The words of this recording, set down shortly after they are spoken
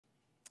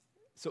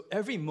So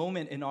every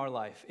moment in our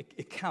life,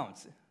 it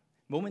counts.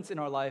 Moments in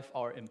our life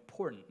are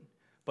important,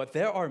 but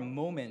there are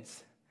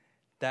moments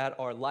that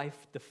are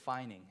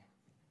life-defining.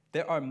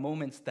 There are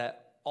moments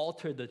that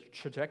alter the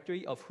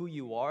trajectory of who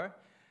you are,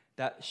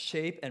 that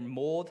shape and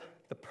mold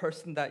the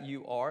person that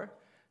you are.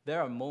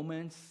 There are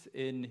moments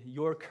in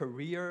your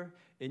career,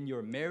 in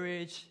your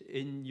marriage,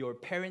 in your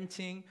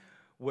parenting,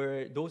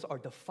 where those are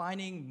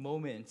defining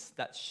moments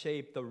that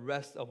shape the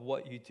rest of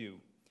what you do.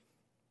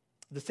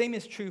 The same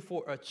is true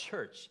for a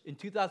church. In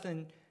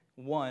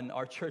 2001,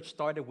 our church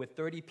started with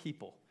 30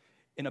 people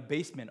in a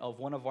basement of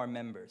one of our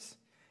members.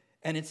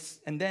 And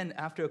then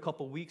after a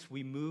couple weeks,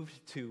 we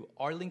moved to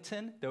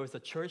Arlington. There was a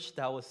church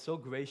that was so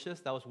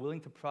gracious, that was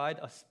willing to provide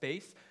a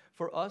space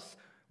for us,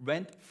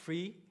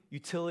 rent-free,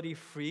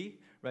 utility-free,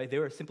 right? They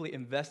were simply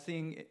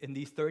investing in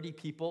these 30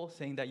 people,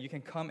 saying that you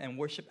can come and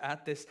worship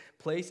at this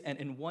place. And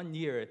in 1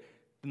 year,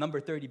 the number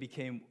 30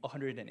 became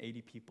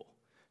 180 people.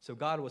 So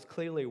God was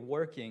clearly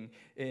working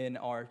in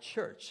our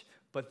church.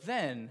 But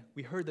then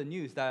we heard the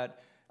news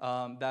that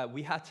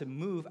we had to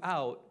move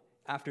out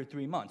after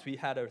 3 months. We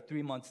had a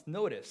 3 months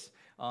notice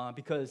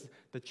because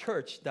the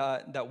church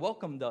that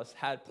welcomed us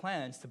had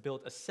plans to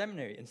build a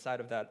seminary inside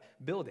of that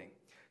building.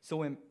 So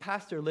when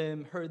Pastor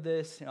Lim heard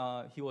this,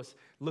 he was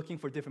looking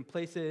for different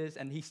places,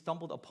 and he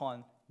stumbled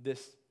upon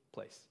this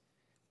place.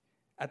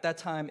 At that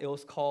time, it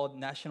was called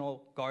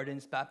National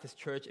Gardens Baptist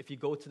Church. If you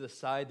go to the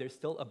side, there's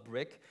still a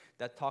brick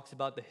that talks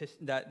about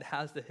that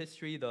has the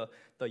history, the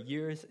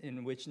years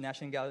in which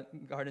National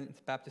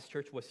Gardens Baptist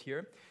Church was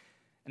here.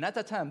 And at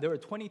that time, there were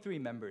 23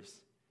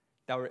 members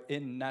that were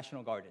in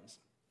National Gardens.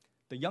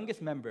 The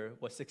youngest member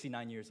was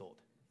 69 years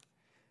old.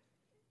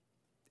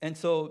 And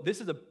so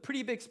this is a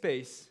pretty big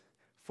space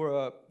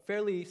for a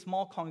fairly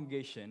small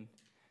congregation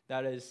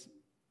that is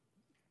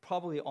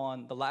probably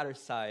on the latter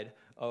side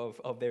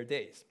of their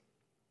days.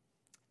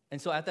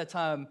 And so at that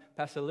time,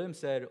 Pastor Lim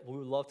said, we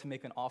would love to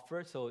make an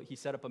offer. So he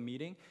set up a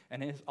meeting,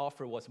 and his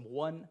offer was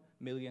 $1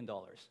 million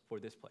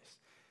for this place.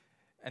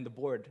 And the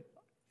board,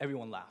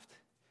 everyone laughed,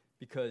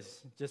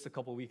 because just a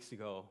couple weeks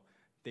ago,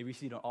 they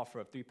received an offer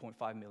of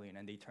 $3.5 million,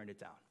 and they turned it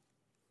down.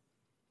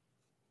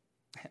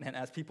 And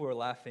as people were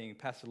laughing,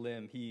 Pastor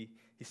Lim, he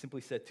simply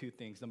said two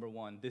things. Number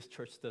one, this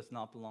church does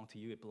not belong to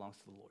you, it belongs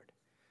to the Lord.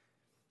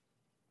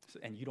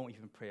 And you don't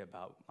even pray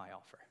about my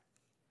offer.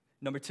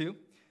 Number two,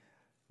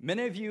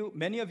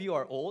 many of you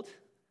are old,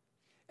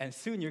 and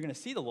soon you're going to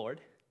see the Lord,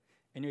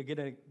 and you're going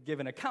to give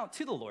an account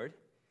to the Lord.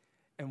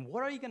 And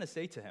what are you going to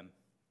say to him?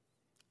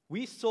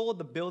 We sold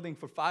the building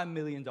for $5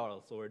 million,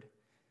 Lord.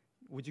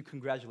 Would you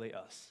congratulate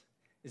us?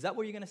 Is that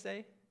what you're going to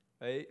say?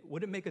 Right?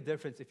 Would it make a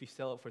difference if you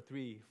sell it for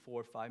 $3,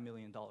 $4, $5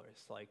 million?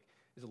 Like,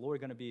 is the Lord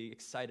going to be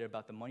excited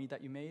about the money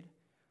that you made?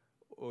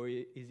 Or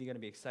is he going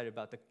to be excited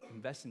about the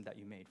investment that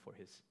you made for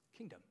his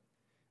kingdom?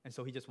 And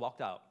so he just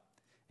walked out,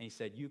 and he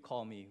said, you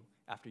call me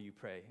after you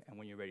pray and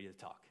when you're ready to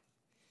talk.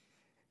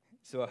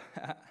 So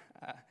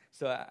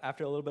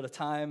after a little bit of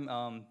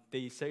time,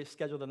 they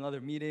scheduled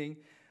another meeting.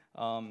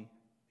 And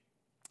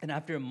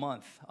after a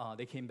month,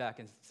 they came back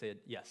and said,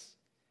 yes,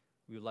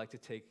 we would like to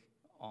take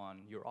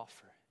on your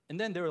offer. And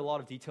then there were a lot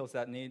of details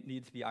that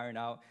needed to be ironed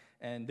out.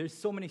 And there's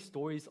so many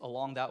stories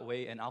along that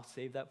way, and I'll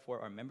save that for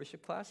our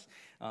membership class.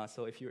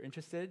 So if you're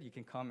interested, you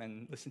can come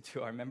and listen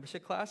to our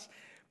membership class.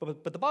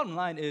 But the bottom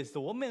line is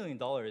the $1 million,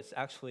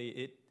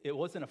 actually, it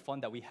wasn't a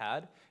fund that we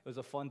had. It was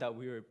a fund that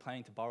we were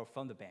planning to borrow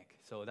from the bank.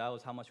 So that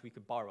was how much we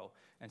could borrow.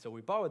 And so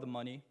we borrowed the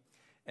money.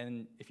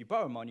 And if you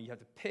borrow money, you have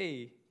to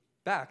pay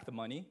back the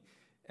money.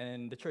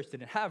 And the church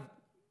didn't have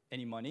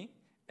any money.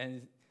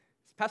 And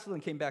Pastor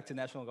Lynn came back to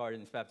National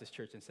Gardens Baptist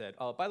Church and said,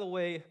 by the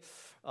way,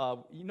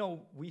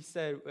 we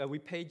said we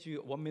paid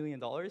you $1 million.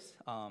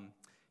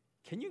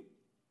 Can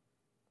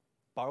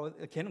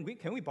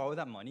we borrow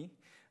that money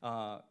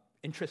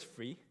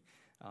interest-free?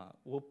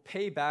 We'll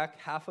pay back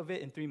half of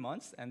it in 3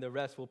 months, and the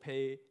rest we'll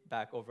pay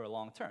back over a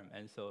long term.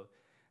 And so,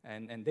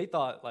 and they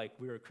thought like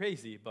we were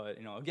crazy, but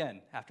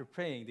again, after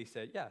praying, they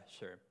said, yeah,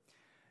 sure.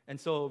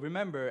 And so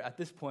remember, at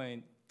this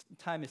point,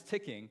 time is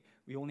ticking.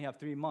 We only have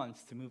 3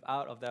 months to move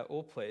out of that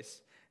old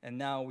place, and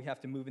now we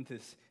have to move into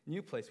this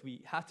new place.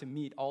 We have to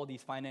meet all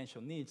these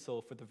financial needs.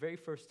 So for the very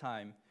first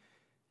time,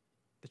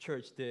 the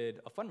church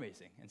did a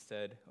fundraising and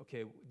said,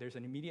 okay, there's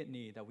an immediate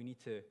need that we need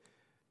to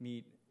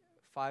meet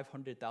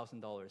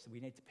 $500,000. We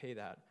need to pay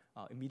that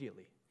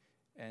immediately.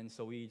 And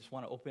so we just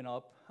want to open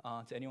up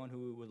to anyone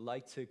who would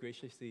like to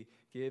graciously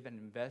give and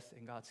invest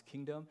in God's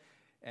kingdom.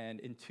 And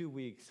in 2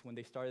 weeks, when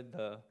they started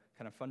the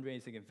kind of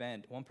fundraising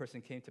event, one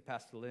person came to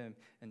Pastor Lim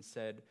and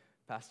said,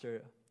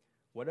 Pastor,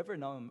 whatever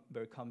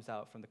number comes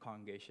out from the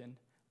congregation,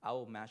 I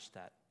will match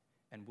that,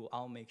 and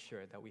I'll make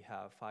sure that we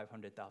have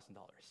 $500,000.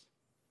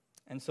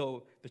 And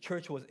so the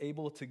church was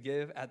able to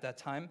give at that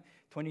time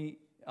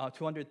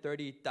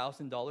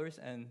 $230,000,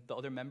 and the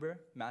other member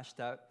matched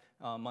that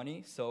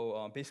money.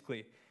 So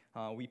basically,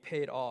 we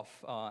paid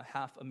off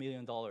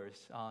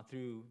 $500,000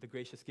 through the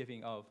gracious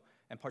giving of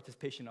and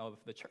participation of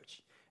the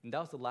church. And that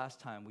was the last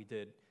time we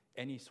did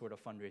any sort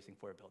of fundraising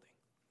for a building.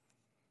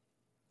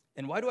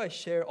 And why do I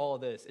share all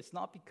this? It's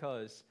not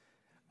because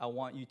I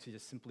want you to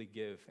just simply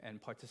give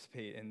and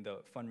participate in the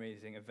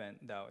fundraising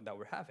event that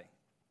we're having.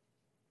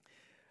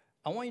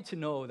 I want you to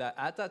know that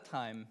at that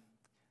time,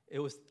 it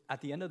was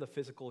at the end of the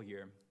fiscal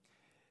year,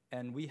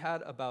 and we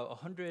had about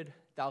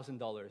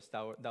 $100,000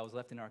 that was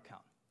left in our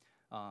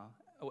account.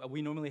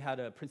 We normally had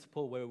a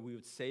principle where we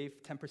would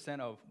save 10%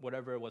 of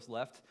whatever was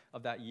left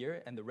of that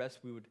year, and the rest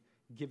we would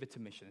give it to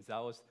missions. That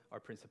was our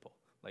principle.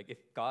 Like,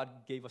 if God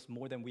gave us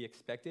more than we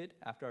expected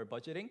after our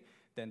budgeting,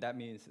 then that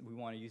means we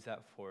want to use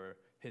that for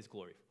His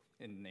glory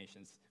in the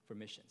nations, for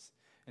missions.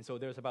 And so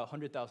there's about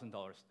 $100,000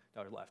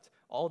 that are left.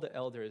 All the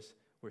elders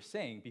were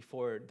saying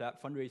before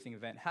that fundraising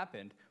event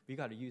happened, we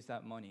got to use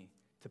that money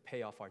to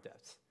pay off our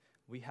debts.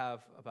 We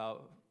have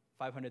about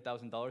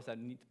 $500,000 that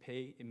need to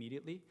pay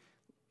immediately.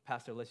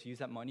 Pastor, let's use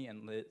that money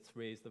and let's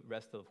raise the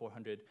rest of the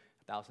 $400,000.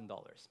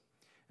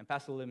 And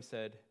Pastor Lim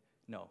said,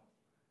 no.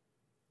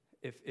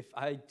 If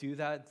I do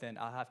that, then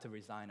I'll have to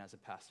resign as a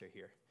pastor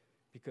here,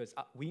 because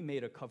we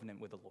made a covenant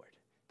with the Lord,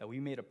 that we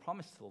made a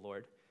promise to the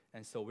Lord,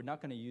 and so we're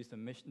not going to use the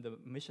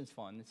missions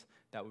funds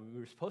that we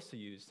were supposed to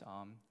use,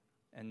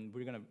 and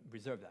we're going to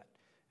reserve that.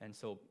 And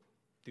so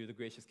through the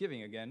gracious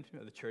giving, again,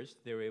 the church,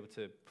 they were able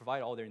to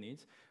provide all their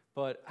needs.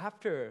 But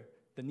after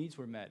the needs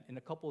were met, in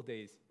a couple of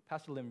days,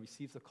 Pastor Lim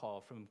receives a call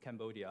from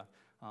Cambodia.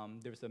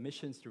 There was a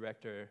missions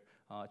director,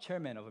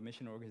 chairman of a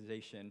mission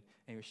organization, and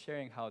he was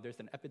sharing how there's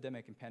an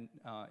epidemic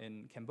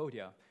in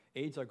Cambodia.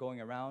 AIDS are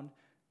going around,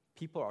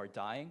 people are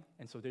dying,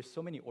 and so there's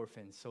so many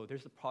orphans. So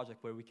there's a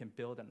project where we can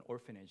build an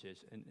orphanage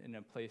in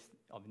a place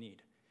of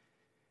need.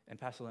 And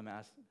Pastor Lim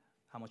asked,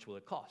 how much will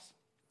it cost?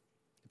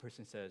 The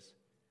person says,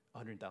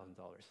 $100,000.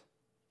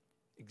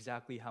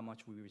 Exactly how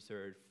much we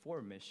reserved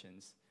for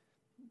missions.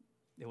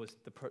 It was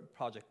the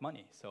project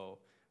money. So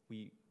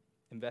we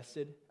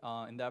invested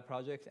in that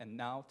project, and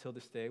now, till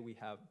this day, we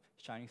have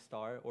Shining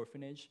Star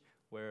Orphanage,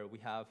 where we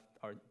have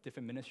our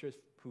different ministers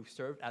who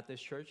served at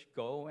this church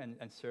go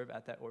and serve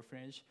at that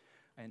orphanage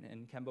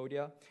in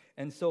Cambodia.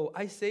 And so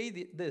I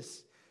say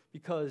this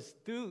because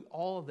through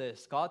all of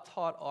this, God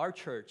taught our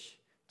church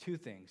two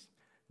things.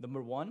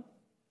 Number one,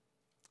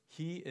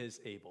 He is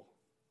able.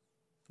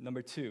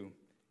 Number two,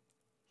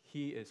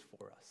 He is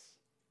for us.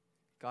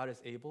 God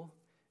is able,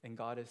 and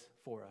God is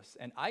for us.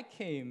 And I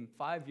came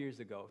 5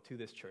 years ago to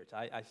this church.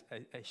 I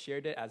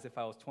shared it as if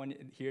I was 20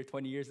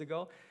 years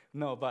ago.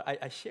 No, but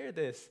I shared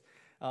this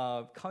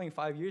coming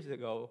 5 years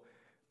ago.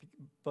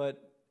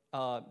 But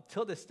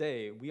till this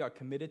day, we are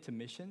committed to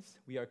missions.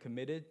 We are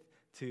committed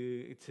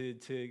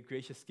to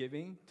gracious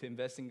giving, to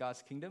invest in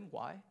God's kingdom.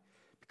 Why?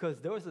 Because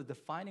there was a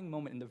defining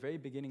moment in the very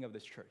beginning of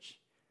this church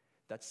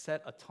that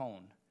set a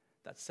tone,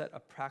 that set a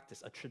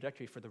practice, a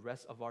trajectory for the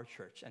rest of our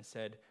church, and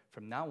said,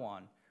 from now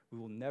on, we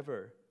will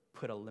never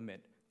put a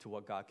limit to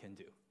what God can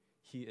do.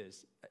 He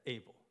is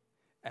able.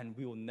 And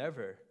we will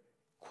never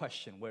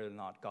question whether or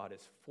not God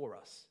is for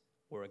us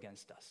or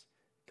against us.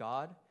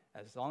 God,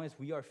 as long as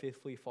we are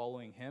faithfully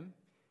following Him,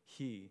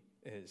 He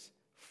is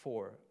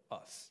for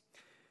us.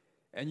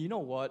 And you know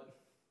what?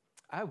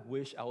 I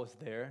wish I was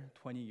there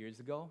 20 years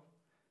ago,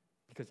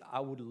 because I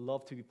would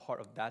love to be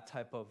part of that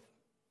type of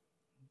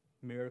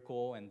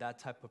miracle and that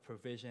type of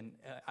provision.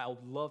 I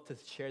would love to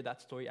share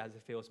that story as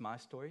if it was my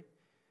story.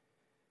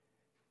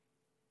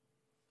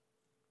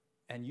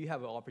 And you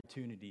have an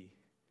opportunity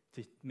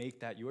to make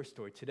that your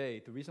story today.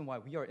 The reason why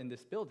we are in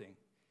this building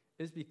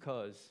is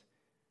because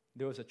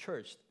there was a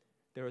church,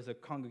 there was a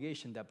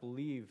congregation that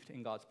believed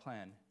in God's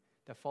plan,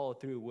 that followed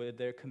through with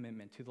their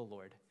commitment to the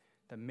Lord,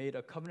 that made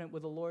a covenant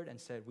with the Lord and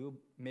said, we'll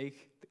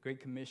make the Great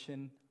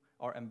Commission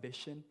our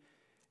ambition,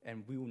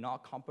 and we will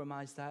not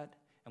compromise that.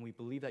 And we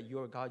believe that you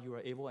are God, you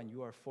are able, and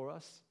you are for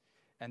us.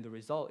 And the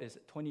result is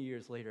 20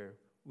 years later,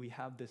 we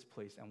have this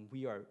place, and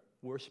we are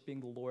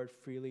worshiping the Lord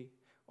freely.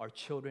 Our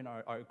children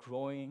are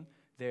growing.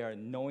 They are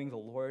knowing the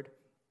Lord.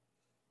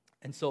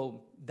 And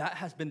so that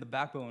has been the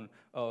backbone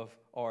of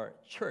our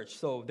church.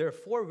 So there are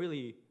four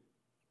really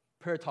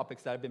prayer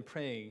topics that I've been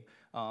praying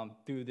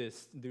through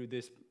this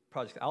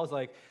project. I was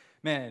like,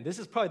 man, this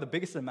is probably the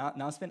biggest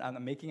announcement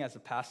I'm making as a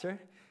pastor,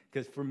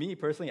 because for me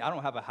personally, I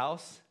don't have a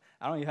house.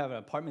 I don't even have an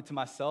apartment to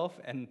myself,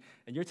 and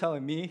you're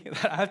telling me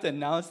that I have to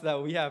announce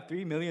that we have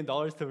 $3 million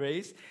to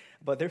raise.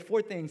 But there are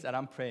four things that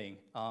I'm praying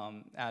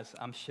as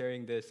I'm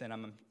sharing this and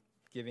I'm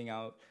giving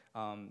out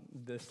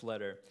this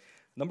letter.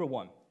 Number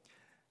one,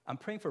 I'm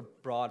praying for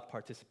broad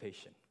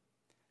participation,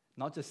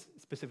 not just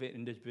specific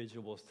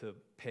individuals to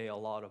pay a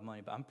lot of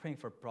money, but I'm praying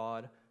for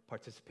broad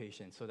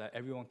participation so that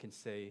everyone can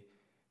say,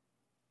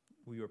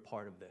 we were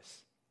part of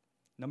this.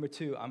 Number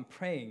two, I'm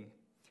praying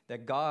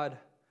that God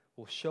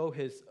will show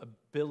His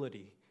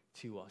ability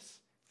to us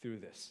through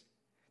this,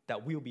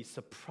 that we will be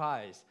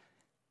surprised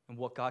in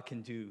what God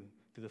can do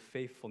through the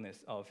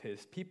faithfulness of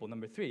His people.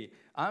 Number three,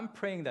 I'm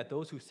praying that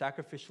those who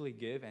sacrificially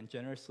give and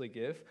generously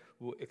give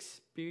will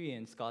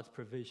experience God's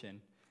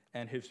provision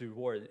and His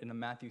reward in a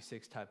Matthew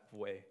 6 type of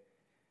way.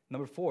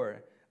 Number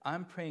four,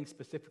 I'm praying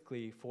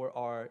specifically for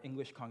our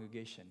English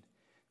congregation,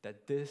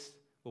 that this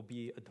will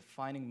be a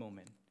defining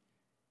moment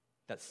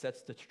that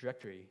sets the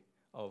trajectory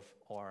of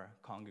our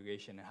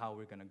congregation and how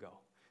we're going to go.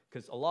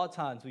 Because a lot of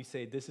times we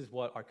say, this is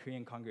what our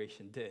Korean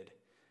congregation did.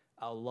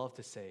 I would love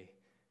to say,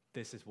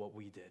 this is what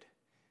we did.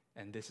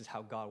 And this is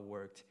how God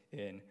worked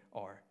in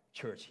our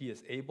church. He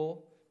is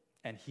able,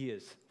 and He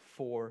is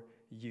for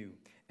you.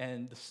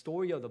 And the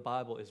story of the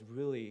Bible is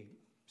really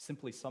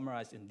simply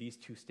summarized in these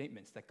two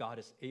statements, that God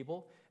is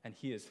able and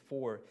He is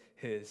for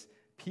His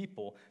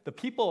people. The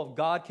people of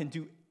God can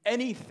do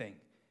anything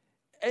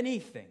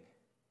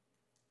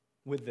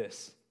with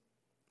this.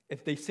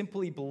 If they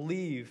simply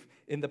believe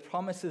in the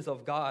promises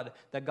of God,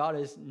 that God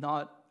is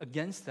not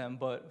against them,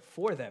 but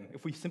for them.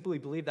 If we simply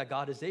believe that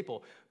God is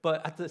able.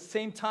 But at the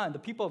same time, the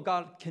people of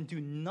God can do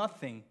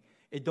nothing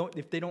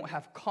if they don't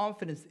have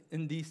confidence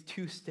in these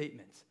two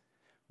statements.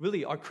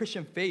 Really, our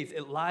Christian faith,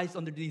 it lies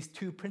under these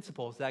two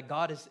principles, that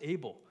God is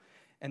able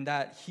and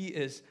that He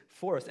is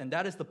for us. And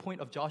that is the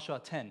point of Joshua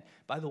 10.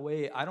 By the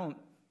way, I don't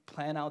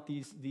plan out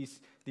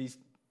these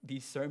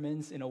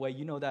sermons in a way.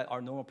 You know that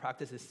our normal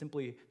practice is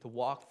simply to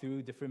walk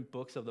through different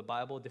books of the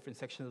Bible, different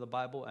sections of the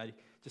Bible. I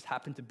just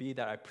happened to be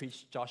that I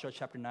preached Joshua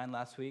chapter 9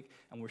 last week,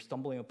 and we're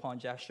stumbling upon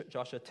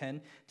Joshua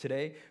 10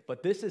 today.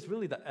 But this is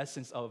really the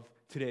essence of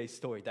today's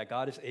story, that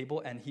God is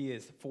able and He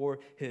is for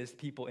His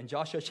people. In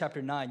Joshua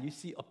chapter 9, you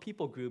see a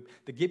people group,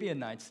 the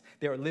Gibeonites.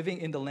 They are living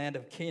in the land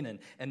of Canaan,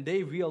 and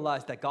they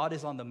realize that God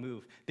is on the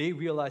move. They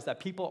realize that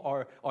people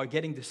are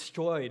getting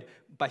destroyed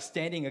by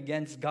standing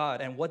against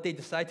God, and what they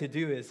decide to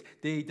do is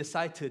they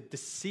decide to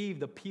deceive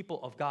the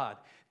people of God.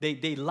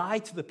 They lie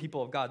to the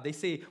people of God. They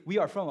say, we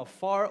are from a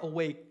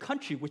faraway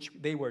country, which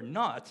they were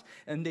not.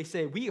 And they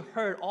say, we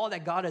heard all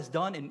that God has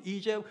done in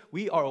Egypt.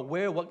 We are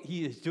aware of what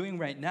He is doing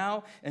right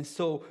now. And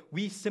so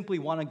we simply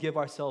want to give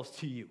ourselves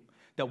to you,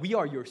 that we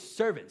are your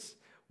servants.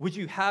 Would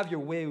you have your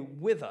way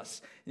with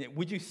us?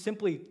 Would you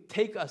simply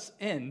take us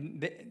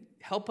in,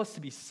 help us to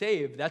be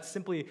saved? That's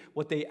simply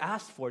what they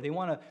asked for. They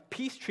want a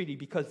peace treaty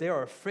because they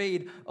are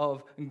afraid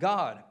of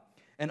God.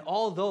 And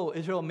although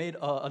Israel made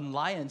an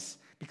alliance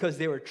because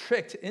they were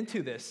tricked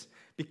into this,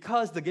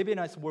 because the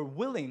Gibeonites were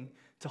willing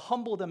to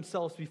humble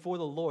themselves before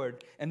the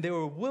Lord, and they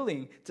were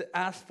willing to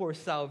ask for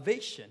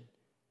salvation,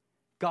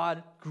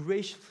 God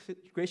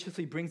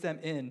graciously brings them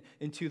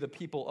into the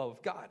people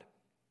of God.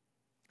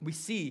 We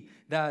see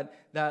that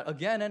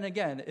again and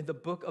again in the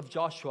book of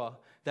Joshua,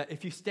 that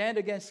if you stand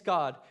against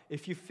God,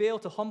 if you fail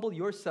to humble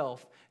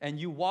yourself and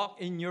you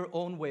walk in your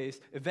own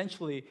ways,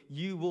 eventually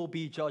you will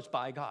be judged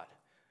by God.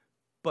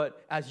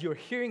 But as you're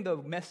hearing the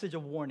message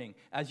of warning,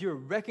 as you're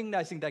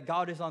recognizing that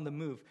God is on the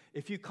move,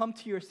 if you come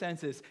to your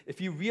senses,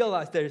 if you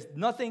realize there's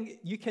nothing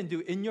you can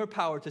do in your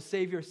power to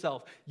save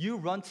yourself, you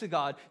run to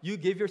God, you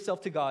give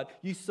yourself to God,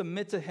 you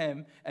submit to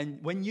Him, and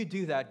when you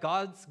do that,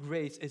 God's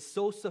grace is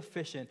so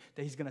sufficient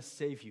that He's going to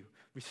save you,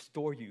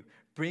 restore you,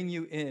 bring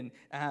you in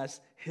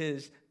as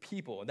His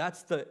people.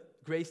 That's the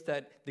grace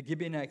that the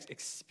Gibeonites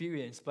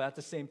experienced. But at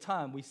the same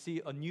time, we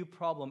see a new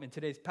problem in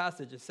today's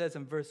passage. It says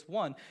in verse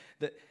 1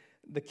 that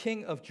the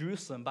king of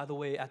Jerusalem, by the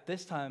way, at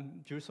this time,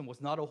 Jerusalem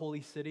was not a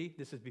holy city.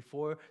 This is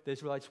before the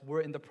Israelites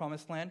were in the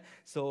promised land.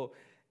 So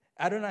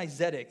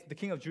Adonizedek, the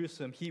king of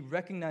Jerusalem, he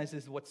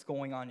recognizes what's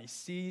going on. He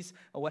sees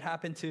what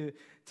happened to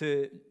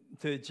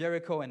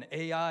Jericho and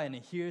Ai, and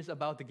he hears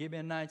about the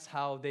Gibeonites,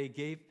 how they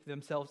gave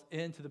themselves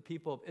in to the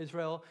people of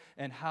Israel,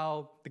 and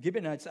how the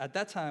Gibeonites at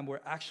that time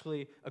were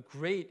actually a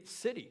great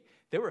city.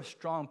 They were a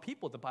strong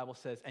people, the Bible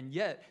says, and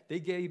yet they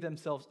gave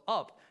themselves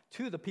up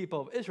to the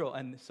people of Israel.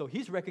 And so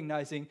he's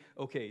recognizing,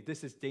 okay,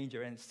 this is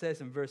danger. And it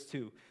says in verse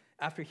 2,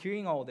 after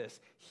hearing all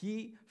this,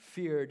 he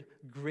feared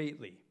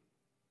greatly.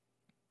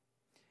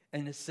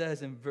 And it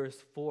says in verse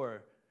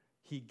 4,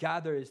 he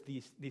gathers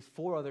these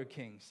four other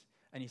kings,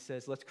 and he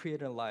says, let's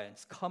create an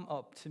alliance. Come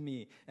up to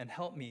me and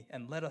help me,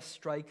 and let us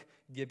strike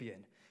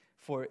Gibeon.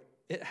 For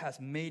it has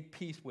made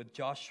peace with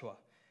Joshua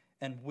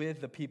and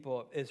with the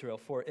people of Israel,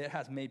 for it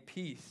has made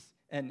peace.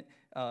 And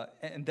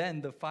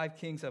then the 5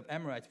 kings of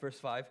Amorites, verse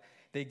 5,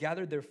 they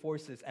gathered their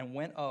forces and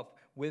went up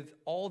with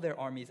all their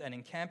armies and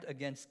encamped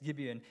against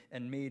Gibeon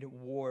and made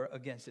war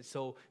against it.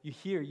 So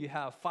you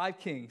have 5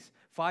 kings,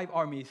 5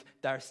 armies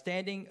that are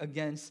standing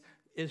against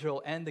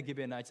Israel and the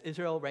Gibeonites.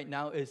 Israel right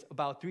now is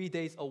about 3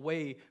 days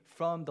away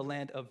from the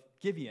land of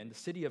Gibeon, the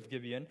city of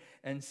Gibeon.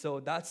 And so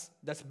that's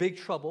big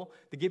trouble.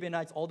 The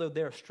Gibeonites, although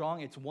they're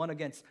strong, it's 1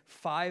 against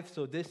 5.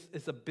 So this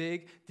is a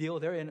big deal.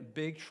 They're in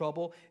big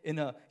trouble. In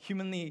a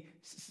humanly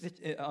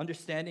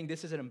understanding,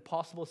 this is an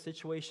impossible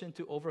situation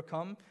to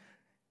overcome.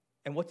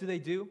 And what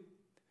do?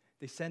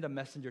 They send a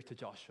messenger to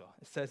Joshua.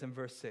 It says in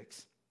verse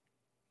 6,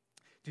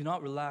 do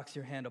not relax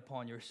your hand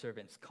upon your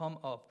servants. Come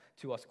up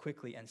to us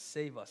quickly and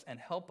save us and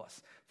help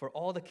us. For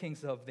all the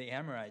kings of the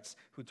Amorites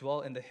who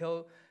dwell in the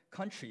hill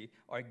country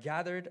are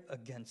gathered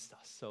against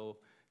us. So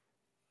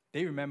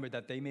they remember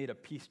that they made a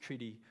peace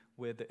treaty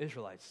with the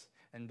Israelites.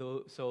 And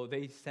so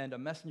they send a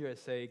messenger and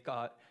say,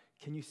 God,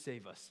 can you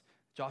save us?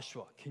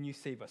 Joshua, can you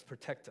save us?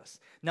 Protect us.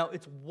 Now,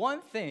 it's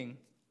one thing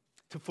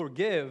to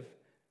forgive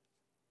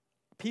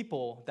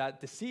people that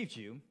deceived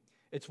you.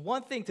 It's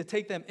one thing to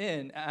take them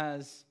in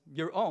as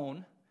your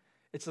own.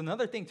 It's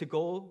another thing to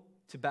go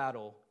to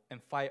battle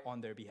and fight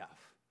on their behalf,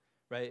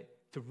 right?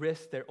 to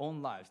risk their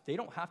own lives. They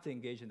don't have to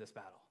engage in this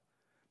battle.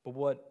 But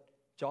what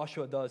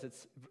Joshua does, it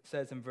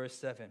says in verse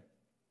 7,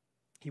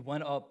 he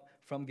went up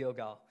from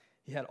Gilgal.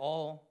 He had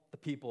all the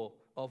people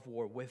of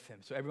war with him,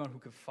 so everyone who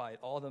could fight,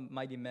 all the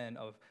mighty men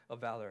of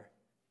valor.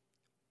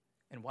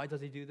 And why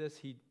does he do this?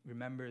 He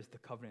remembers the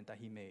covenant that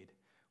he made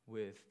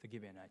with the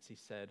Gibeonites. He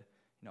said,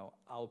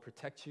 I will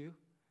protect you.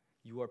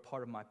 You are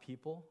part of my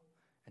people,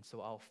 and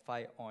so I'll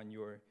fight on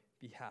your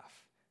behalf.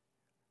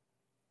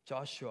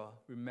 Joshua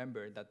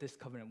remembered that this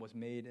covenant was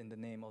made in the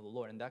name of the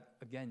Lord. And that,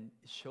 again,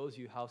 shows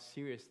you how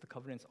serious the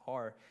covenants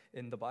are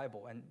in the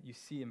Bible. And you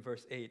see in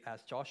verse 8,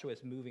 as Joshua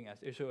is moving,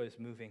 as Israel is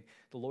moving,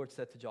 the Lord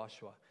said to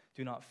Joshua,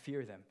 do not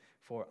fear them,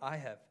 for I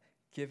have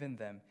given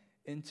them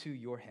into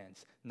your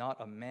hands.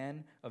 Not a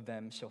man of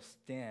them shall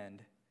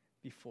stand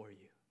before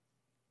you.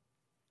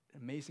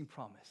 An amazing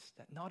promise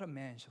that not a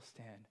man shall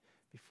stand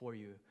before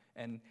you.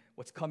 And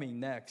what's coming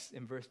next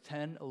in verse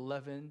 10,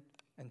 11,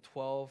 and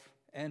 12,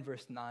 and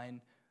verse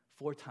 9,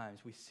 4 times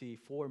we see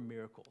 4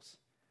 miracles.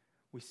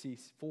 We see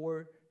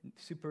 4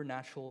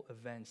 supernatural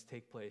events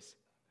take place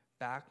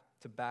back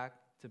to back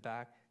to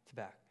back to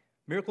back.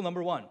 Miracle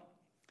number 1,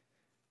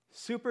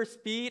 super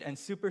speed and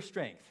super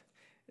strength.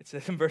 It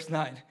says in verse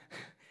 9,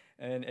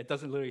 and it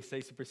doesn't literally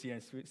say super speed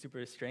and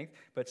super strength,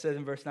 but it says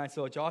in verse 9,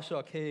 so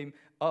Joshua came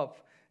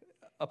up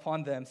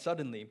upon them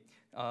suddenly,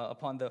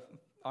 upon the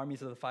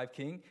armies of the 5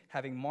 kings,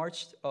 having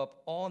marched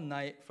up all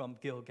night from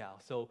Gilgal.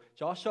 So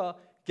Joshua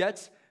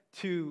gets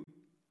to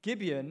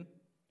Gibeon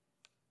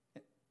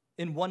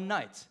in one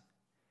night.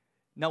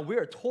 Now we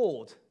are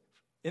told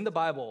in the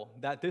Bible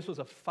that this was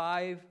a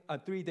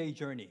 3-day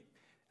journey.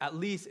 At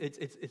least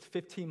it's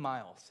 15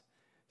 miles.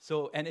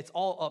 So, and it's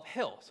all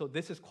uphill. So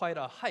this is quite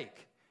a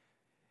hike.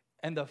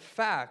 And the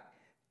fact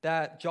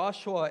that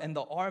Joshua and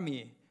the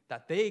army,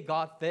 that they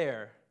got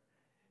there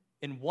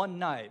in one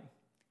night,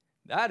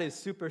 that is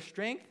super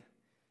strength,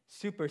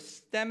 super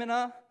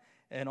stamina,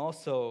 and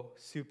also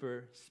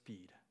super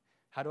speed.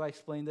 How do I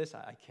explain this?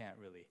 I can't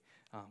really,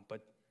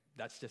 but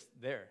that's just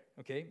there,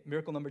 okay?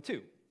 Miracle number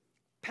 2,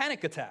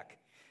 panic attack.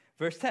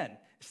 Verse 10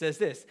 says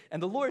this,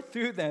 and the Lord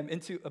threw them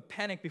into a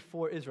panic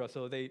before Israel.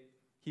 So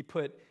he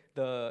put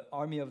the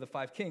army of the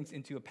 5 kings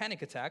into a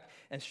panic attack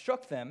and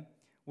struck them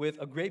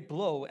with a great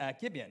blow at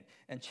Gibeon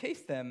and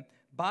chased them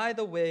by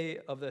the way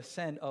of the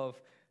ascent of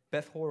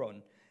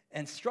Beth-horon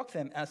and struck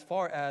them as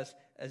far as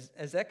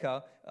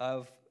Azekah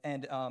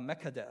and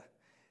Makkedah.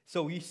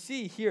 So we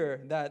see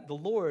here that the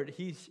Lord,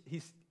 he's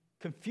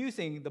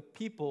confusing the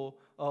people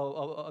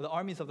of the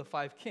armies of the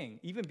 5 kings,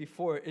 even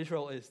before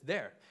Israel is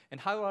there. And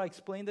how do I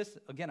explain this?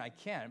 Again, I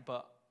can't,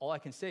 but all I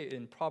can say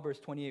in Proverbs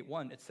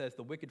 28:1, it says,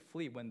 the wicked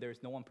flee when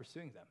there's no one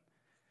pursuing them.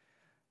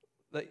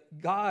 Like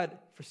God,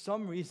 for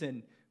some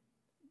reason,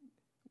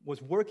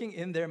 was working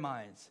in their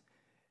minds.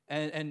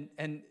 And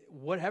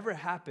whatever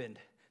happened,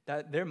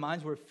 that their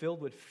minds were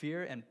filled with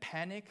fear and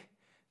panic,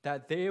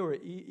 that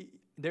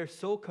they're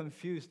so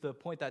confused to the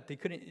point that they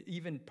couldn't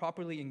even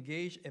properly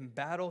engage in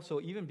battle.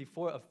 So even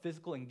before a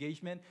physical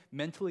engagement,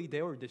 mentally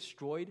they were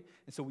destroyed.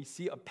 And so we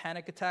see a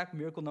panic attack,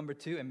 miracle number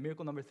 2, and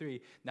miracle number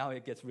 3. Now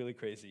it gets really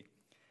crazy.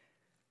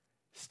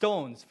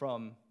 Stones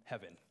from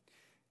heaven.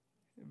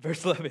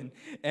 Verse 11,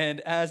 and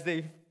as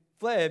they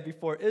fled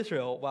before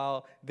Israel,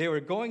 while they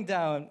were going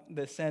down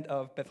the ascent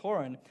of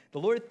Beth-horon, the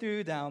Lord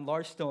threw down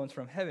large stones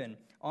from heaven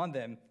on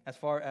them as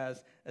far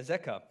as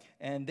Azekah,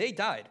 and they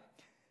died.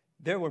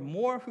 There were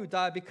more who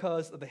died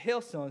because of the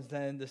hailstones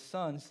than the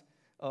sons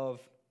of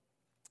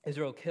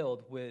Israel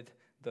killed with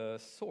the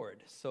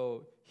sword.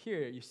 So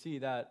here you see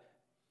that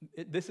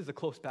this is a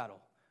close battle,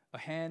 a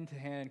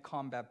hand-to-hand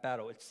combat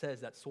battle. It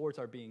says that swords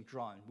are being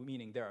drawn,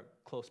 meaning they're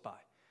close by.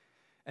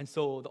 And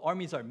so the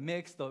armies are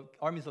mixed, the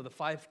armies of the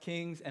 5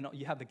 kings, and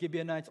you have the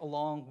Gibeonites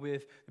along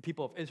with the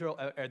people of Israel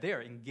are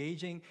there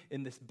engaging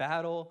in this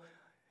battle.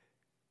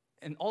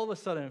 And all of a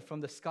sudden,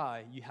 from the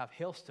sky, you have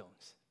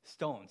hailstones,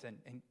 stones,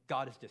 and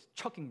God is just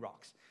chucking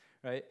rocks,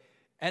 right?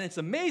 And it's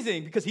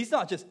amazing because he's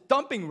not just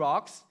dumping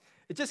rocks.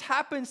 It just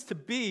happens to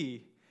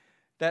be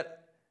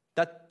that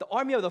the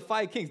army of the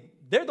 5 kings,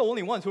 they're the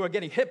only ones who are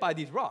getting hit by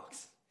these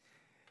rocks.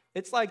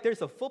 It's like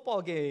there's a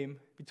football game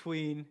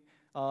between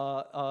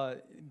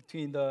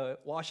the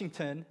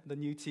Washington, the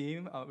new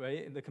team,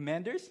 right, and the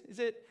Commanders, is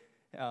it?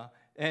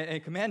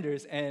 And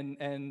Commanders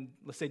and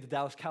let's say the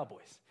Dallas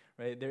Cowboys,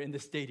 right? They're in the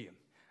stadium.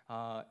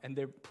 And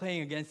they're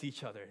playing against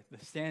each other.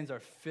 The stands are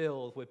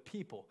filled with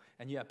people.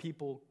 And you have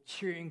people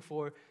cheering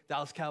for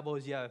Dallas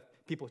Cowboys. You have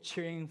people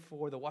cheering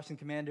for the Washington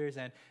Commanders.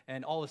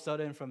 And all of a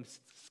sudden, from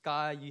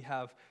sky, you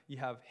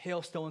have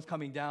hailstones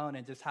coming down. And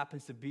it just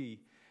happens to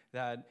be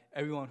that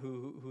everyone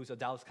who's a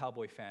Dallas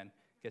Cowboy fan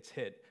gets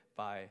hit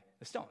by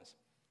the stones.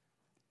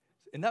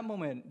 In that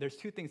moment, there's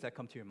 2 things that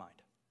come to your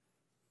mind.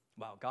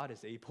 Wow, God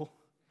is able.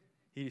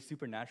 He is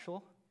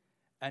supernatural.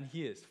 And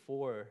he is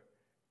for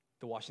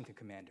the Washington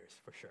Commanders,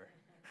 for sure.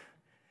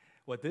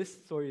 What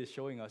this story is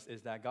showing us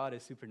is that God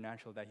is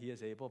supernatural, that he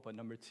is able, but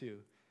number 2,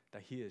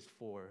 that he is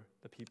for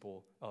the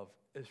people of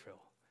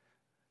Israel.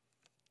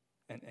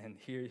 And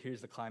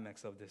here's the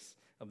climax of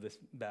this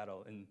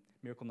battle. In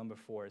miracle number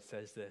 4, it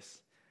says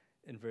this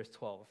in verse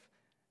 12.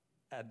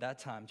 At that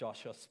time,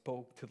 Joshua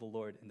spoke to the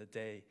Lord in the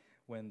day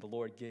when the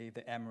Lord gave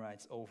the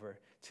Amorites over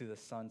to the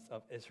sons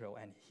of Israel.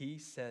 And he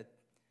said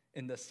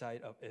in the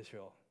sight of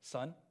Israel,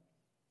 "Sun,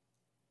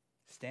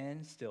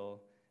 stand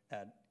still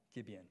at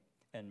Gibeon,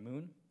 and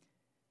moon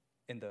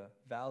in the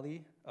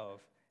valley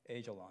of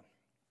Ajalon."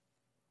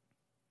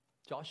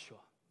 Joshua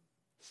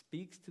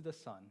speaks to the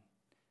sun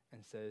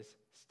and says,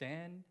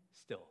 "Stand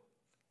still."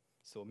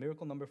 So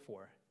miracle number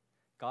 4,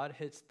 God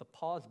hits the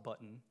pause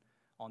button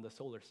on the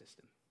solar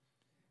system.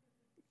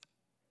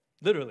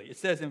 Literally, it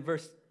says in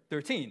verse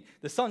 13,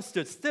 the sun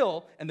stood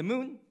still and the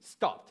moon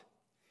stopped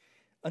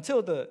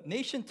until the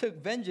nation took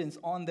vengeance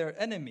on their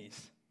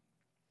enemies.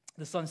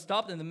 The sun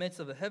stopped in the midst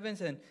of the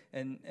heavens and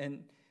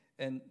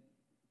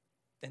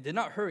did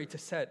not hurry to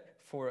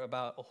set for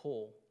about a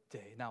whole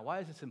day. Now, why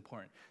is this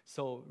important?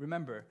 So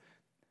remember,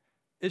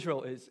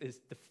 Israel is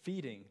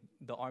defeating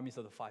the armies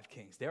of the 5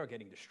 kings. They are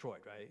getting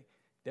destroyed, right?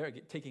 They're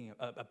taking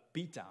a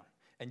beatdown.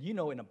 And you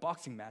know, in a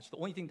boxing match, the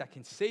only thing that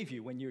can save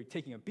you when you're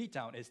taking a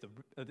beatdown is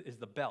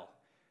the bell.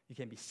 You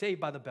can be saved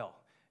by the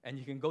bell. And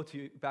you can go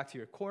back to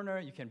your corner,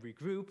 you can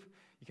regroup,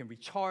 you can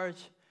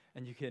recharge,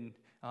 and you can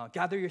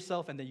gather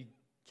yourself, and then you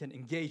can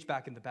engage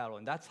back in the battle.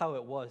 And that's how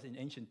it was in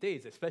ancient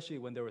days, especially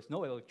when there was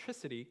no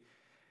electricity.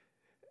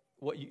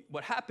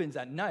 What happens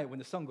at night when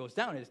the sun goes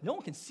down is no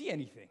one can see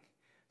anything.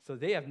 So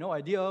they have no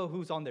idea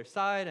who's on their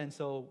side. And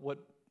so what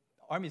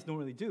armies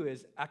normally do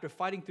is after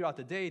fighting throughout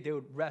the day, they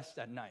would rest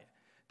at night,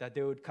 that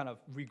they would kind of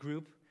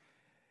regroup.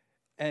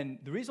 And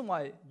the reason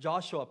why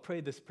Joshua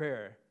prayed this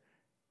prayer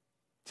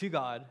to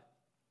God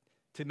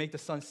to make the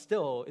sun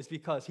still is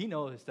because he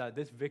knows that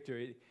this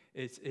victory,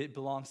 it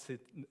belongs to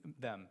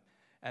them.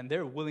 And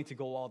they're willing to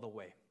go all the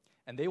way.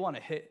 And they want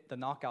to hit the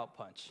knockout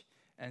punch.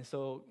 And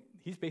so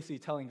he's basically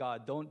telling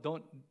God,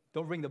 don't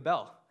ring the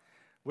bell.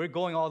 We're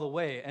going all the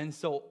way. And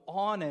so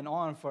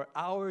on for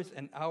hours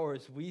and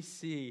hours, we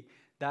see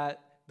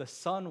that the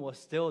sun was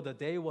still, the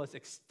day was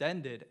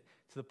extended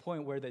to the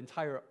point where the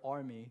entire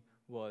army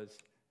was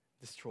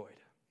destroyed.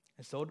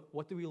 And so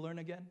what do we learn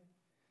again?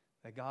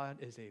 That God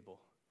is able,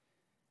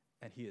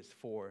 and he is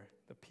for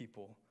the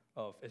people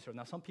of Israel.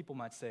 Now, some people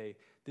might say,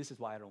 this is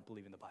why I don't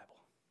believe in the Bible.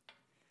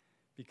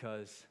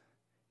 Because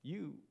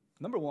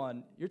number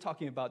one, you're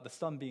talking about the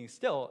sun being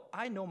still.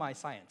 I know my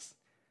science.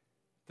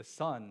 The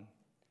sun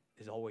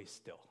is always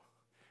still,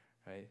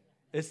 right?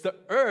 It's the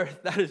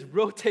earth that is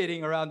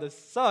rotating around the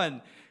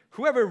sun.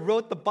 Whoever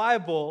wrote the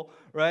Bible,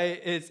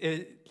 right,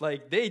 is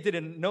like they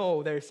didn't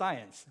know their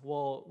science.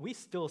 Well, we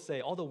still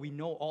say, although we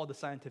know all the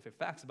scientific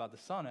facts about the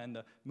sun and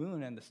the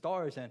moon and the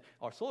stars and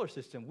our solar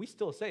system, we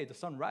still say the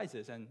sun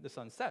rises and the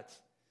sun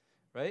sets,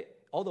 right?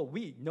 Although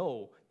we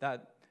know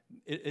that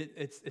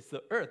it's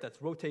the earth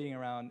that's rotating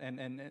around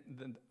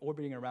and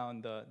orbiting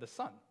around the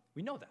sun.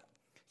 We know that.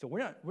 So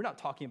we're not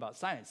talking about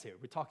science here.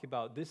 We're talking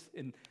about this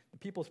in the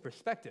people's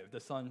perspective. The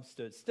sun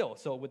stood still.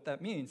 So what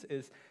that means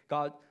is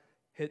God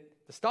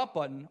hit the stop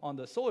button on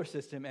the solar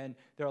system, and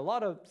there are a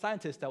lot of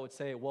scientists that would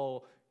say,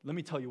 well, let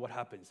me tell you what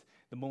happens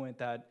the moment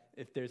that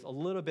if there's a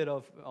little bit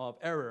of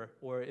error,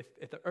 or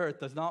if the earth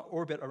does not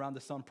orbit around the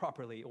sun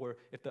properly, or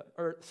if the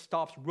earth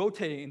stops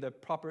rotating in the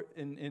proper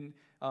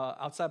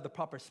outside of the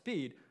proper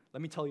speed,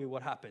 let me tell you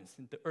what happens.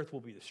 The earth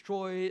will be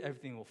destroyed,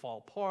 everything will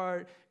fall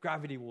apart,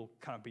 gravity will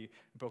kind of be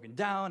broken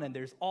down, and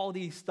there's all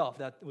these stuff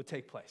that would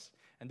take place.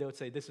 And they would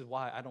say, this is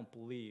why I don't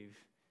believe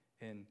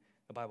in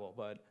the Bible.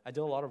 But I did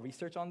a lot of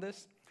research on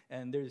this,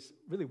 and there's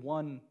really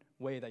one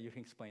way that you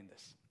can explain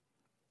this.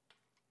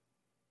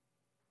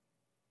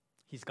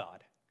 He's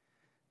God.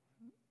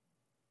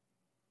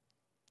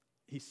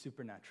 He's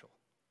supernatural.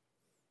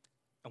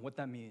 And what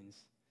that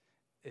means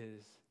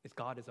is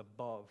God is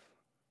above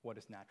what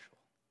is natural.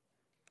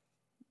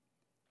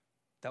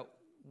 That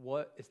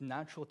what is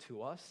natural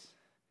to us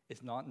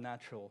is not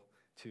natural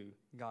to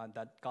God.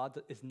 That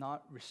God is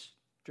not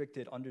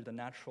restricted under the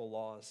natural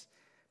laws,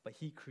 but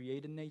he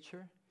created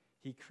nature.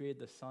 He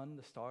created the sun,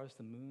 the stars,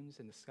 the moons,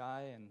 and the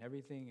sky, and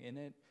everything in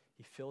it.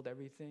 He filled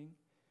everything.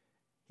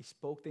 He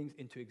spoke things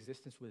into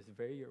existence with his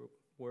very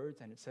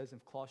words, and it says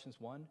in Colossians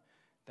 1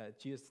 that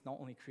Jesus not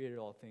only created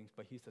all things,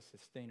 but he's the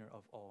sustainer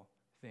of all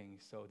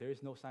things. So there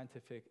is no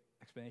scientific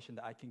explanation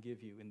that I can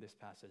give you in this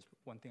passage.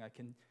 One thing I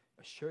can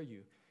assure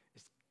you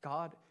is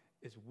God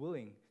is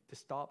willing to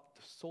stop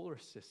the solar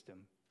system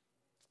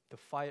to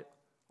fight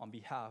on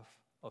behalf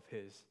of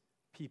his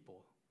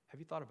people. Have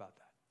you thought about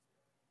that?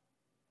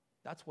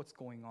 That's what's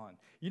going on.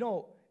 You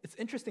know, it's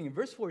interesting. In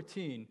verse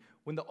 14,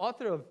 when the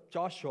author of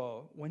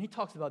Joshua, when he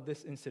talks about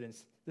this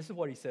incident, this is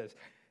what he says.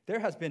 There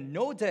has been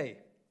no day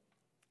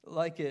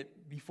like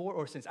it before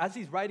or since. As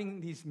he's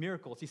writing these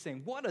miracles, he's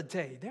saying, what a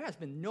day. There has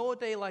been no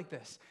day like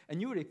this.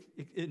 And you would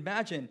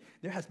imagine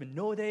there has been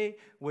no day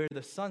where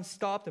the sun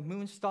stopped, the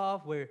moon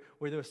stopped, where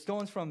there were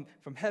stones from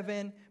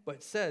heaven. But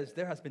it says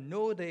there has been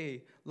no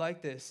day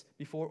like this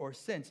before or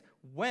since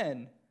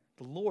when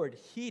the Lord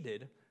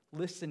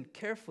listened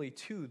carefully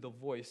to the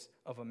voice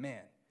of a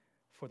man.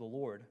 For the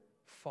Lord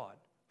fought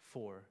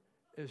for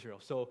Israel.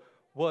 So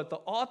what the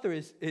author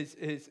is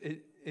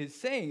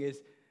saying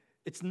is,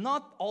 it's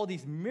not all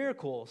these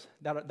miracles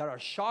that are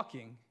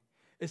shocking.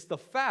 It's the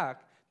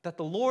fact that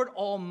the Lord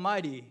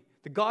Almighty,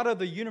 the God of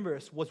the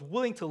universe, was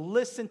willing to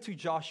listen to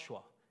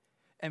Joshua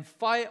and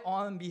fight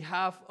on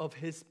behalf of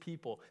his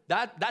people.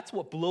 That's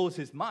what blows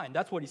his mind.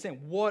 That's what he's saying.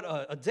 What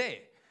a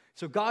day.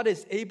 So God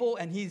is able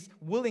and he's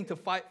willing to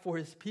fight for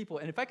his people.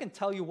 And if I can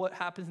tell you what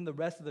happens in the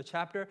rest of the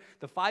chapter,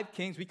 the 5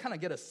 kings, we kind of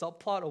get a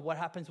subplot of what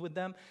happens with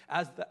them.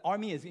 As the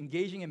army is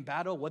engaging in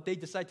battle, what they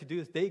decide to do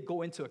is they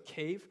go into a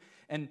cave.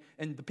 And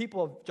the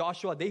people of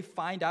Joshua, they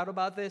find out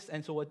about this.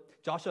 And so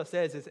what Joshua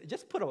says is,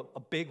 just put a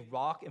big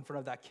rock in front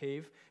of that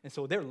cave. And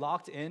so they're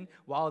locked in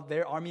while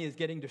their army is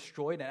getting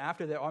destroyed. And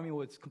after their army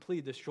was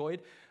completely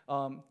destroyed,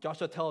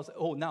 Joshua tells,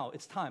 now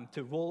it's time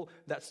to roll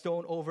that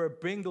stone over,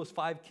 bring those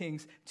 5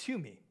 kings to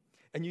me.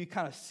 And you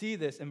kind of see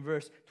this in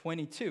verse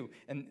 22.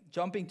 And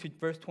jumping to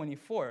verse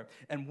 24.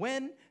 And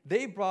when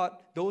they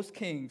brought those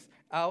kings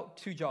out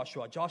to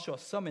Joshua, Joshua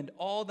summoned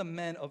all the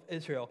men of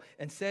Israel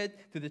and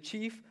said to the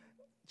chiefs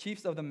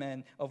of the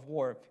men of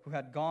war who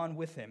had gone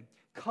with him,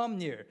 "Come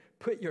near,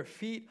 put your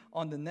feet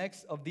on the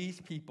necks of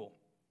these people,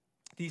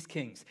 these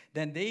kings."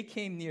 Then they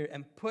came near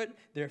and put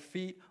their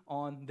feet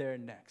on their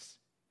necks.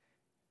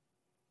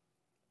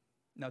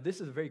 Now,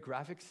 this is a very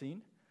graphic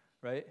scene,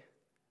 right?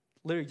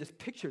 Literally, just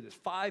picture this,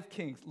 5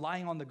 kings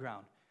lying on the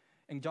ground.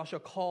 And Joshua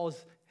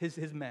calls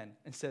his men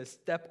and says,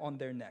 "Step on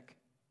their neck."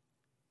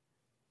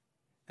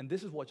 And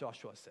this is what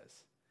Joshua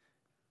says.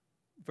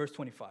 Verse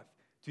 25,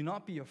 "Do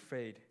not be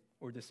afraid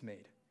or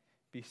dismayed.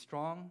 Be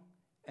strong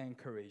and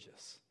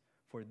courageous.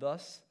 For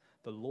thus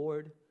the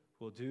Lord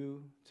will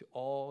do to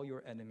all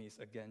your enemies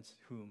against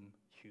whom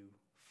you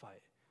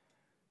fight."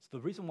 So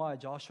the reason why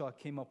Joshua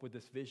came up with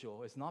this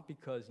visual is not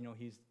because,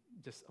 he's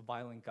just a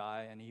violent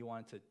guy and he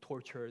wanted to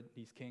torture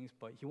these kings,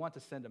 but he wanted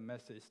to send a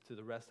message to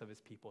the rest of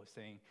his people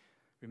saying,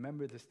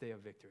 remember this day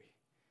of victory.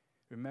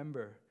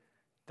 Remember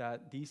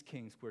that these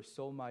kings were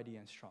so mighty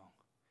and strong,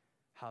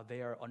 how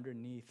they are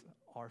underneath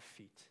our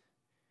feet,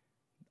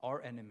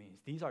 our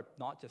enemies. These are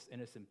not just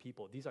innocent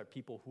people. These are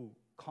people who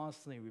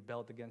constantly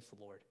rebelled against the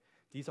Lord.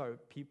 These are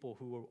people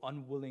who were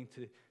unwilling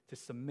to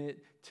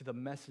submit to the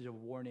message of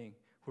warning,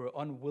 who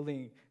are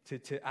unwilling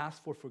to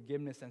ask for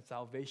forgiveness and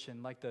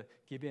salvation like the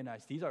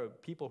Gibeonites. These are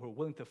people who are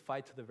willing to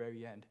fight to the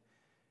very end.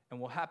 And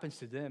what happens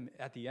to them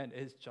at the end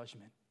is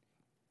judgment.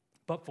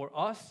 But for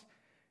us,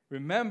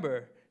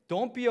 remember,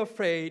 don't be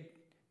afraid,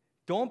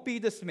 don't be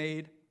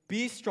dismayed,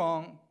 be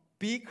strong,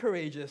 be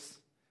courageous,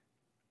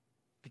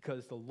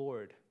 because the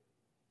Lord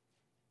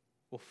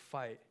will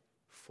fight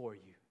for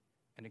you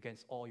and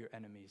against all your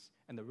enemies.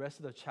 And the rest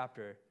of the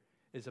chapter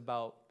is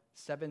about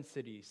 7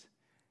 cities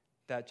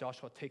that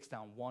Joshua takes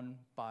down one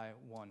by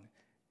one.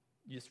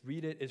 You just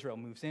read it. Israel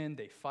moves in,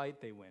 they fight,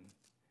 they win.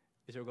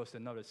 Israel goes to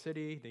another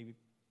city,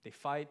 they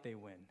fight, they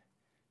win.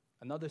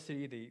 Another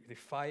city, they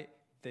fight,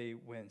 they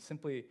win.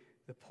 Simply,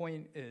 the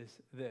point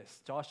is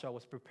this. Joshua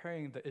was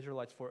preparing the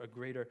Israelites for a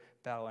greater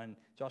battle, and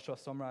Joshua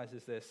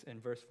summarizes this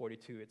in verse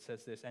 42. It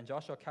says this, "And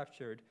Joshua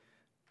captured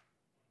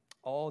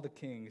all the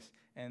kings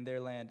and their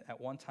land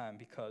at one time,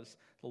 because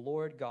the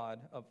Lord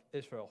God of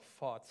Israel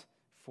fought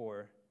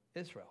for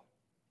Israel."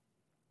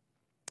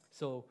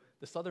 So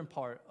the southern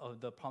part of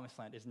the promised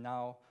land is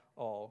now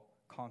all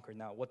conquered.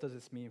 Now, what does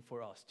this mean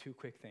for us? 2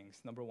 quick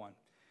things. Number 1,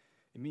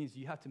 it means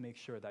you have to make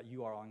sure that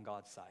you are on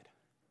God's side.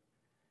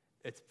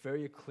 It's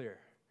very clear.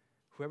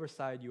 Whoever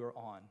side you are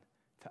on,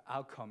 the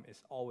outcome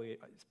is always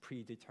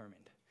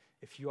predetermined.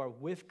 If you are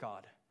with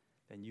God,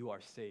 then you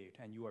are saved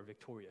and you are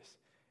victorious.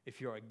 If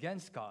you're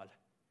against God,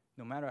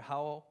 no matter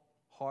how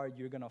hard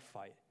you're going to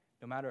fight,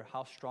 no matter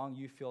how strong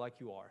you feel like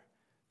you are,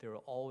 there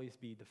will always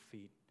be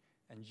defeat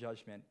and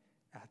judgment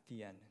at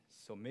the end.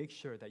 So make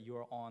sure that you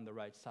are on the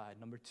right side.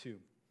 Number 2,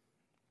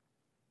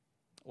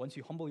 once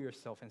you humble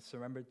yourself and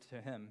surrender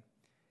to him,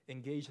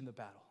 engage in the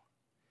battle.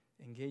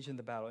 Engage in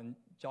the battle. In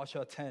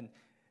Joshua 10,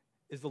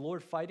 is the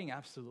Lord fighting?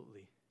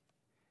 Absolutely.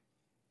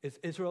 Is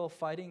Israel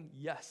fighting?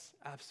 Yes,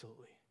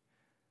 absolutely.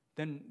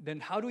 Then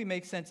how do we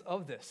make sense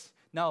of this?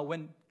 Now,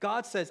 when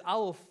God says, "I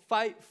will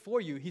fight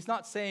for you," he's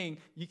not saying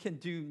you can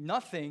do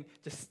nothing,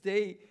 just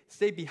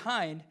stay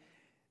behind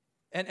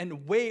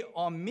and wait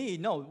on me.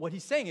 No, what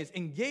he's saying is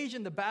engage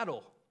in the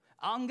battle.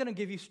 I'm going to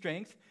give you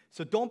strength,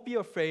 so don't be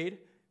afraid.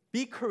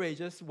 Be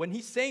courageous. When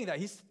he's saying that,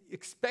 he's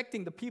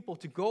expecting the people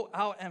to go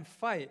out and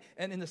fight.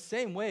 And in the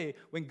same way,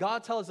 when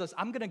God tells us,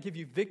 "I'm going to give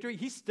you victory,"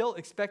 he's still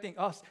expecting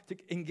us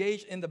to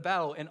engage in the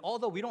battle. And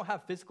although we don't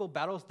have physical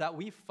battles that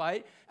we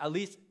fight, at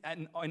least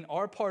in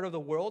our part of the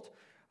world,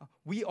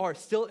 we are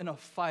still in a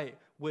fight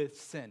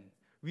with sin.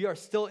 We are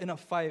still in a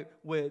fight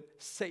with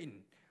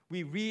Satan.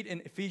 We read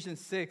in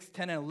Ephesians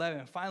 6:10 and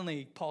 11,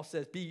 finally, Paul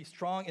says, "Be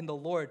strong in the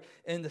Lord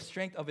and in the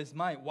strength of his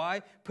might."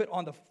 Why? Put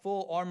on the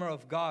full armor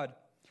of God,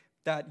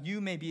 that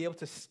you may be able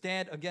to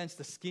stand against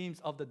the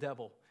schemes of the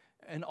devil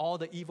and all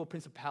the evil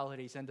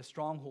principalities and the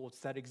strongholds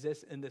that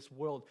exist in this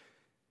world.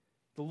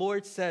 The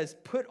Lord says,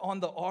 put on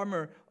the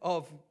armor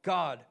of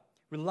God.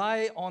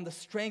 Rely on the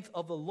strength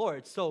of the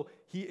Lord. So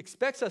he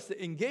expects us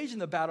to engage in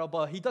the battle,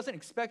 but he doesn't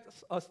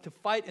expect us to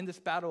fight in this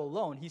battle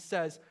alone. He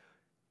says,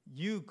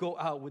 you go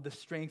out with the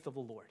strength of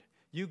the Lord.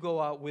 You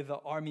go out with the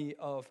army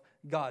of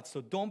God.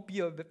 So don't be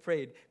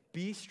afraid.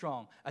 Be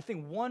strong. I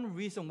think one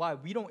reason why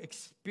we don't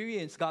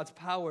experience God's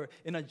power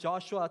in a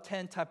Joshua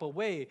 10 type of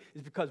way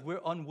is because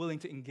we're unwilling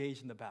to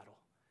engage in the battle.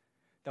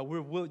 That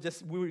we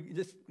just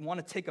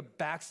want to take a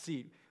back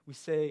seat. We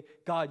say,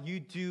 God, you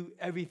do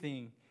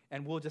everything,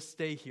 and we'll just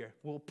stay here.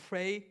 We'll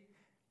pray,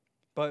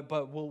 but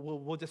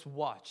we'll just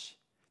watch.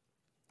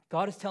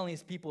 God is telling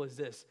his people is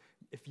this: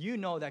 if you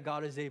know that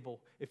God is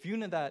able, if you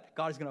know that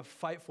God is going to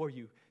fight for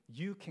you,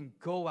 you can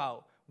go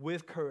out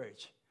with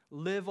courage,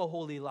 live a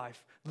holy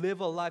life, live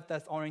a life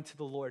that's honoring to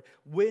the Lord,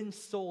 win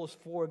souls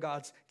for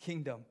God's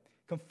kingdom.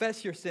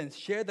 Confess your sins,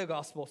 share the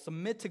gospel,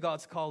 submit to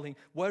God's calling,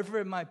 whatever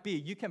it might be.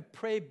 You can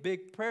pray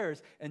big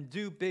prayers and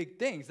do big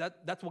things.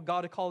 That's what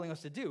God is calling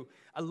us to do.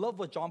 I love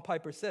what John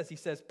Piper says. He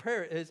says,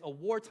 prayer is a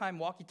wartime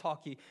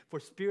walkie-talkie for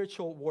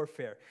spiritual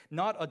warfare,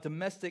 not a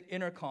domestic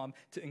intercom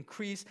to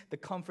increase the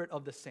comfort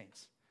of the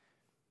saints.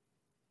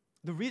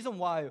 The reason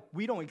why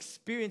we don't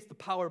experience the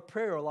power of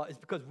prayer a lot is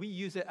because we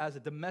use it as a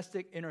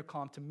domestic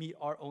intercom to meet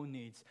our own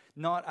needs,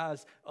 not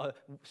as a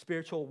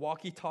spiritual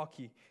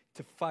walkie-talkie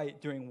to fight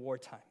during war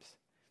times.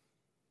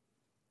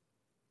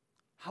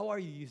 How are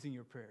you using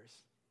your prayers?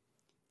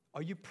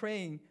 Are you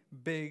praying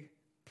big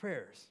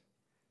prayers?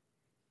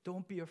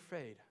 Don't be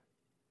afraid.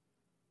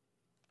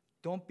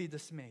 Don't be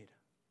dismayed.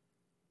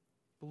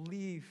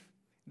 Believe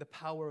the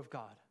power of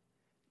God.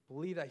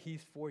 Believe that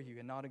he's for you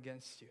and not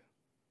against you.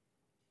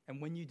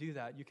 And when you do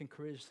that, you can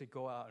courageously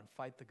go out and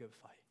fight the good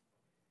fight.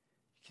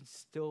 You can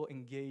still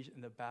engage in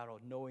the battle,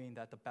 knowing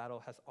that the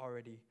battle has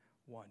already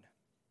won.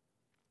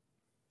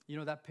 You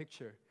know that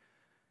picture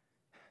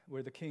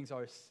where the kings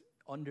are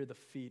under the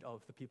feet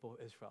of the people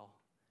of Israel?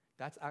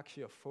 That's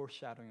actually a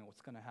foreshadowing of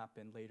what's going to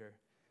happen later.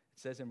 It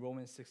says in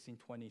Romans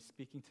 16:20,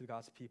 speaking to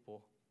God's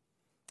people,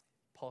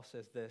 Paul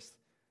says this: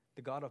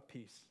 the God of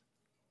peace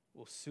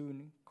will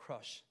soon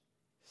crush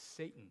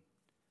Satan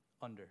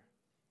under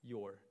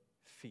your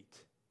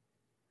feet.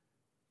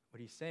 What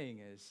he's saying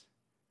is,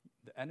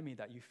 the enemy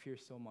that you fear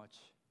so much,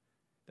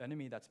 the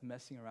enemy that's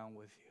messing around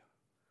with you,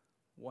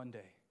 one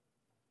day,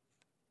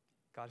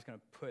 God's going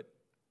to put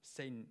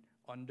Satan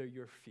under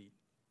your feet.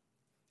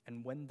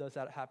 And when does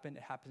that happen?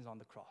 It happens on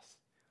the cross,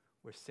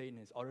 where Satan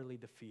is utterly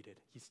defeated.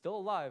 He's still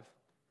alive,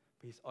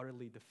 but he's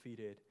utterly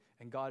defeated.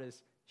 And God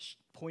is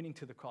pointing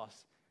to the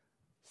cross,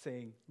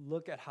 saying,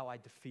 look at how I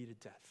defeated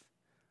death.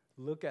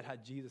 Look at how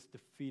Jesus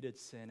defeated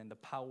sin and the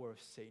power of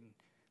Satan.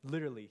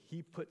 Literally,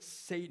 he put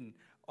Satan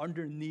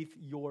underneath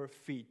your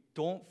feet.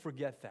 Don't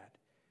forget that.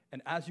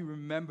 And as you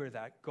remember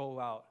that, go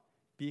out,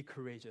 be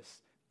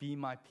courageous, be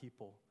my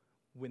people,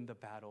 win the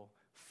battle,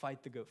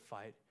 fight the good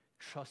fight,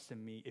 trust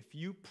in me. If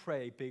you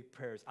pray big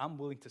prayers, I'm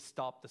willing to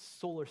stop the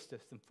solar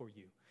system for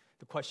you.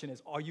 The question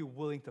is, are you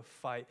willing to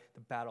fight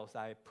the battles that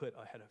I put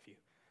ahead of you?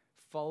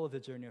 Follow the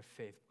journey of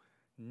faith,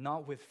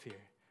 not with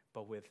fear,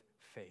 but with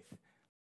faith.